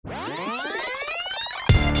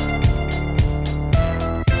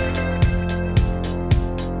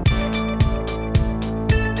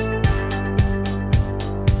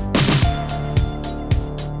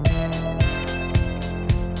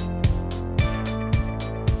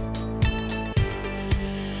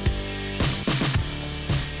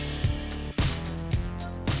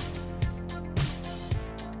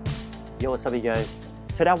Yo, what's up, you guys?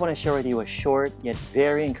 Today I want to share with you a short yet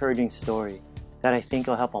very encouraging story that I think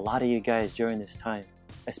will help a lot of you guys during this time,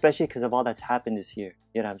 especially because of all that's happened this year.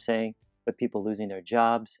 You know what I'm saying? With people losing their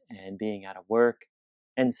jobs and being out of work.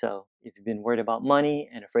 And so, if you've been worried about money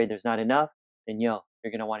and afraid there's not enough, then you're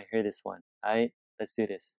going to want to hear this one. Alright? Let's do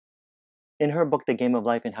this. In her book, The Game of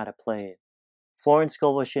Life and How to Play It, Florence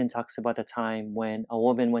Scovel Shinn talks about the time when a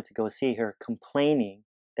woman went to go see her complaining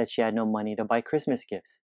that she had no money to buy Christmas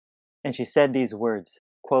gifts. And she said these words,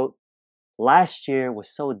 quote, "Last year was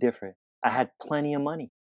so different. I had plenty of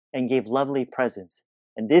money and gave lovely presents.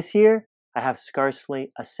 And this year, I have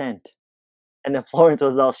scarcely a cent." And then Florence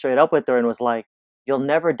was all straight up with her and was like, "You'll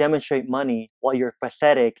never demonstrate money while you're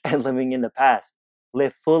pathetic and living in the past.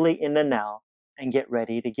 Live fully in the now and get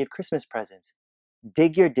ready to give Christmas presents.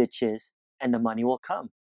 Dig your ditches and the money will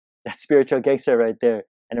come." That's spiritual gangster right there,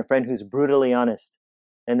 and a friend who's brutally honest.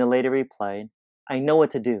 And the lady replied, "I know what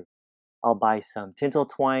to do. I'll buy some tinsel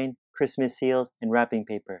twine, Christmas seals, and wrapping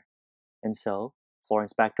paper." And so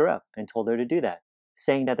Florence backed her up and told her to do that,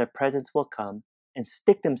 saying that the presents will come and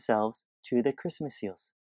stick themselves to the Christmas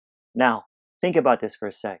seals. Now, think about this for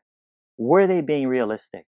a sec. Were they being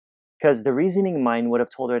realistic? Because the reasoning mind would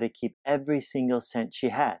have told her to keep every single cent she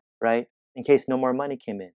had, right? In case no more money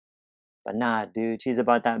came in. But nah, dude, she's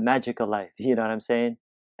about that magical life, you know what I'm saying?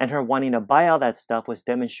 And her wanting to buy all that stuff was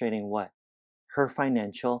demonstrating what? Her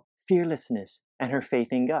financial fearlessness and her faith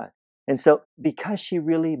in God. And so, because she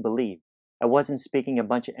really believed, I wasn't speaking a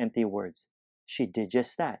bunch of empty words. She did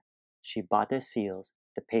just that. She bought the seals,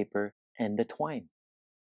 the paper, and the twine.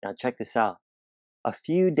 Now check this out. A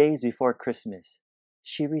few days before Christmas,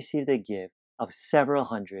 she received a gift of several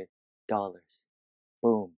 $100s.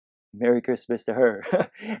 Boom. Merry Christmas to her.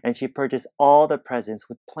 And she purchased all the presents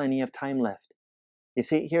with plenty of time left. You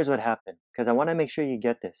see, here's what happened, because I want to make sure you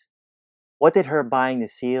get this. What did her buying the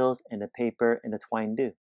seals and the paper and the twine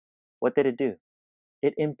do? What did it do?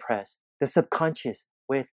 It impressed the subconscious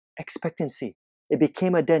with expectancy. It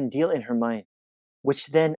became a done deal in her mind, which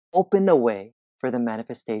then opened the way for the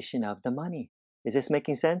manifestation of the money. Is this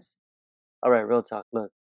making sense? All right, real talk.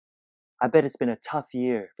 Look, I bet it's been a tough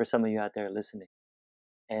year for some of you out there listening.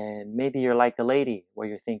 And maybe you're like the lady where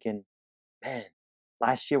you're thinking, man,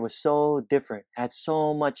 last year was so different. I had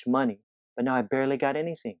so much money, but now I barely got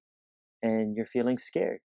anything. And you're feeling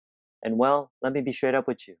scared. And well, let me be straight up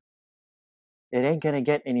with you. It ain't gonna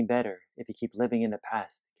get any better if you keep living in the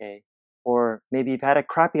past, okay? Or maybe you've had a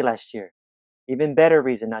crappy last year. Even better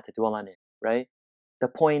reason not to dwell on it, right? The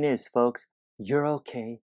point is, folks, you're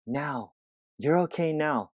okay now. You're okay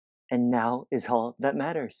now. And now is all that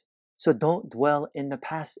matters. So don't dwell in the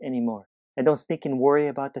past anymore. And don't think and worry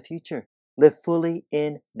about the future. Live fully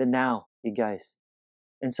in the now, you guys.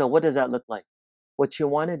 And so what does that look like? What you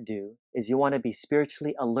want to do is you want to be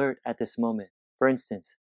spiritually alert at this moment. For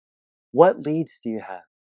instance, what leads do you have?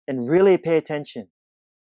 And really pay attention.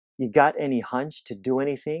 You got any hunch to do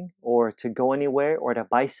anything or to go anywhere or to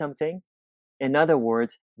buy something? In other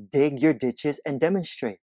words, dig your ditches and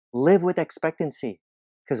demonstrate. Live with expectancy.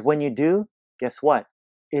 Because when you do, guess what?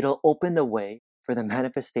 It'll open the way for the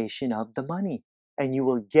manifestation of the money. And you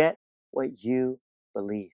will get what you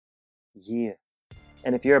believe. Yeah.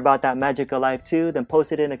 And if you're about that magical life too, then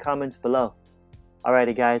post it in the comments below.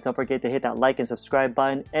 Alrighty guys, don't forget to hit that like and subscribe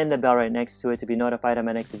button and the bell right next to it to be notified of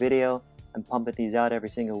my next video. I'm pumping these out every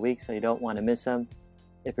single week so you don't want to miss them.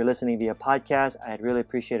 If you're listening via podcast, I'd really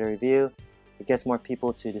appreciate a review. It gets more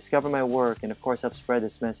people to discover my work and of course help spread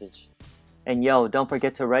this message. And yo, don't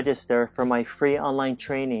forget to register for my free online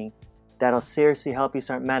training that'll seriously help you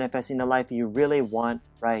start manifesting the life you really want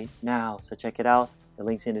right now. So check it out. The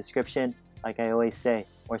link's in the description. Like I always say,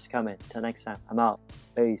 more's coming. Till next time, I'm out.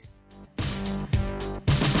 Peace.